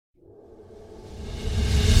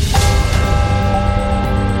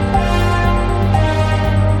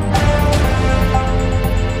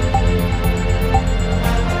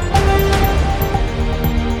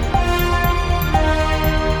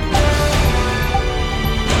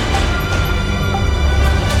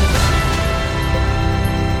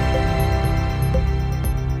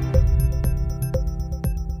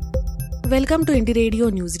Welcome to Indie Radio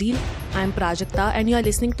Newsreel. I am Prajakta and you are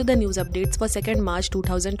listening to the news updates for 2nd March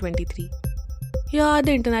 2023. Here are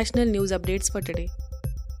the international news updates for today.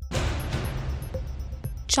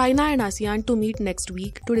 China and ASEAN to meet next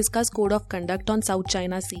week to discuss Code of Conduct on South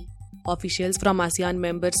China Sea. Officials from ASEAN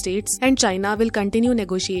member states and China will continue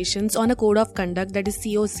negotiations on a Code of Conduct, that is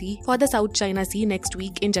COC, for the South China Sea next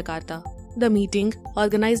week in Jakarta. The meeting,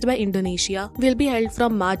 organized by Indonesia, will be held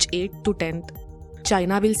from March 8th to 10th.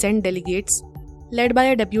 China will send delegates, led by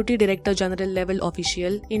a Deputy Director General level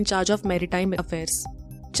official in charge of maritime affairs.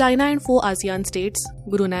 China and 4 ASEAN states,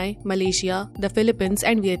 Brunei, Malaysia, the Philippines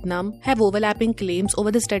and Vietnam, have overlapping claims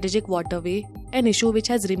over the strategic waterway, an issue which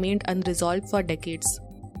has remained unresolved for decades.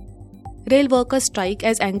 Rail workers strike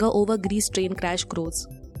as anger over Greece train crash grows.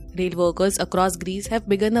 Rail workers across Greece have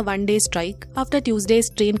begun a one-day strike after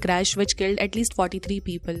Tuesday's train crash which killed at least 43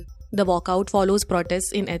 people. The walkout follows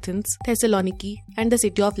protests in Athens, Thessaloniki and the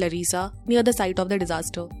city of Larissa near the site of the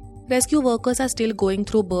disaster. Rescue workers are still going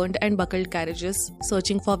through burned and buckled carriages,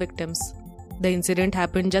 searching for victims. The incident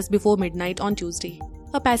happened just before midnight on Tuesday.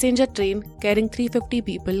 A passenger train carrying 350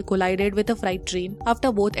 people collided with a freight train after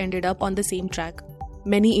both ended up on the same track.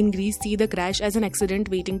 Many in Greece see the crash as an accident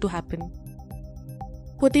waiting to happen.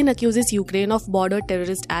 Putin accuses Ukraine of border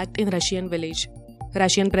terrorist act in Russian village.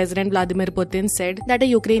 Russian President Vladimir Putin said that a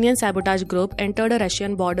Ukrainian sabotage group entered a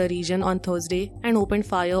Russian border region on Thursday and opened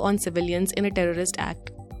fire on civilians in a terrorist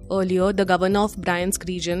act. Earlier, the governor of Bryansk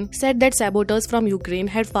region said that saboteurs from Ukraine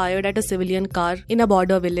had fired at a civilian car in a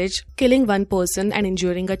border village, killing one person and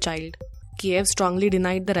injuring a child. Kiev strongly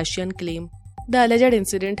denied the Russian claim. The alleged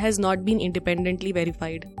incident has not been independently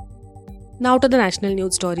verified. Now to the national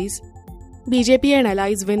news stories. BJP and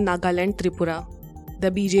allies win Nagaland, Tripura. The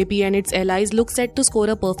BJP and its allies look set to score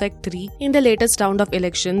a perfect 3 in the latest round of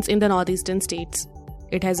elections in the northeastern states.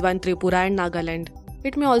 It has won Tripura and Nagaland.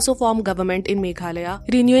 It may also form government in Meghalaya,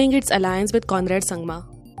 renewing its alliance with Conrad Sangma.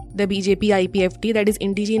 The BJP IPFT, that is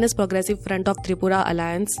Indigenous Progressive Front of Tripura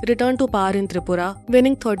Alliance, returned to power in Tripura,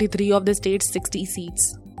 winning 33 of the state's 60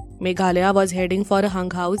 seats. Meghalaya was heading for a hung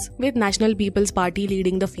house, with National People's Party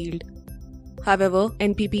leading the field. However,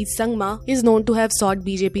 NPP's Sangma is known to have sought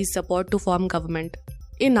BJP's support to form government.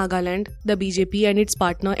 In Nagaland, the BJP and its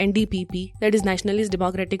partner NDPP, that is Nationalist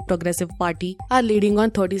Democratic Progressive Party, are leading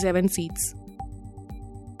on 37 seats.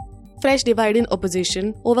 Fresh divide in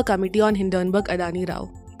opposition over committee on Hindenburg Adani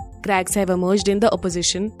Rao. Cracks have emerged in the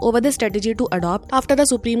opposition over the strategy to adopt after the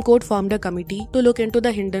Supreme Court formed a committee to look into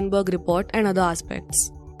the Hindenburg report and other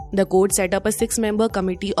aspects. The court set up a 6-member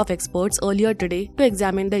committee of experts earlier today to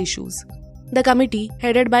examine the issues. The committee,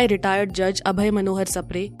 headed by retired Judge Abhay Manohar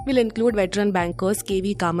Sapre, will include veteran bankers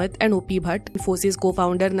KV Kamath and OP Bhatt, Infosys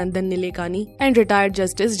co-founder Nandan Nilekani, and retired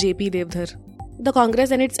Justice JP Devdhar. The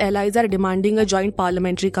Congress and its allies are demanding a Joint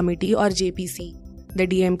Parliamentary Committee or JPC. The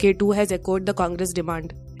DMK too has echoed the Congress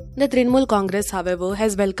demand. The Trinamool Congress, however,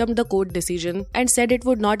 has welcomed the court decision and said it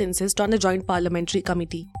would not insist on a Joint Parliamentary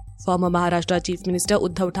Committee. Former Maharashtra Chief Minister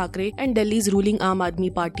Uddhav Thackeray and Delhi's ruling Aam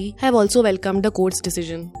Aadmi Party have also welcomed the court's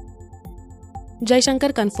decision.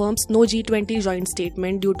 Jaishankar confirms no G20 joint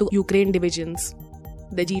statement due to Ukraine divisions.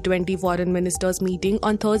 The G20 foreign ministers meeting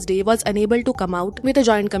on Thursday was unable to come out with a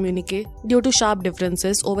joint communique due to sharp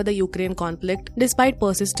differences over the Ukraine conflict despite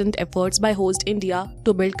persistent efforts by host India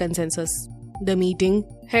to build consensus. The meeting,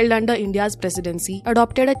 held under India's presidency,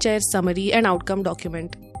 adopted a chair's summary and outcome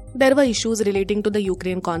document. There were issues relating to the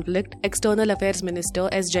Ukraine conflict, External Affairs Minister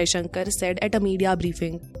S. Jaishankar said at a media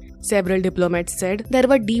briefing. Several diplomats said there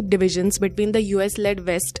were deep divisions between the US-led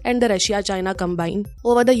West and the Russia-China combined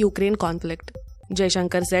over the Ukraine conflict.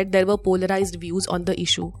 Jaishankar said there were polarized views on the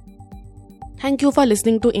issue. Thank you for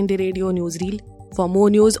listening to Indie Radio Newsreel. For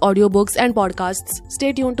more news, audiobooks and podcasts,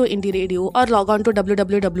 stay tuned to Indie Radio or log on to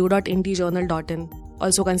www.indiejournal.in.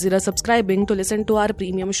 Also consider subscribing to listen to our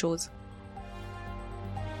premium shows.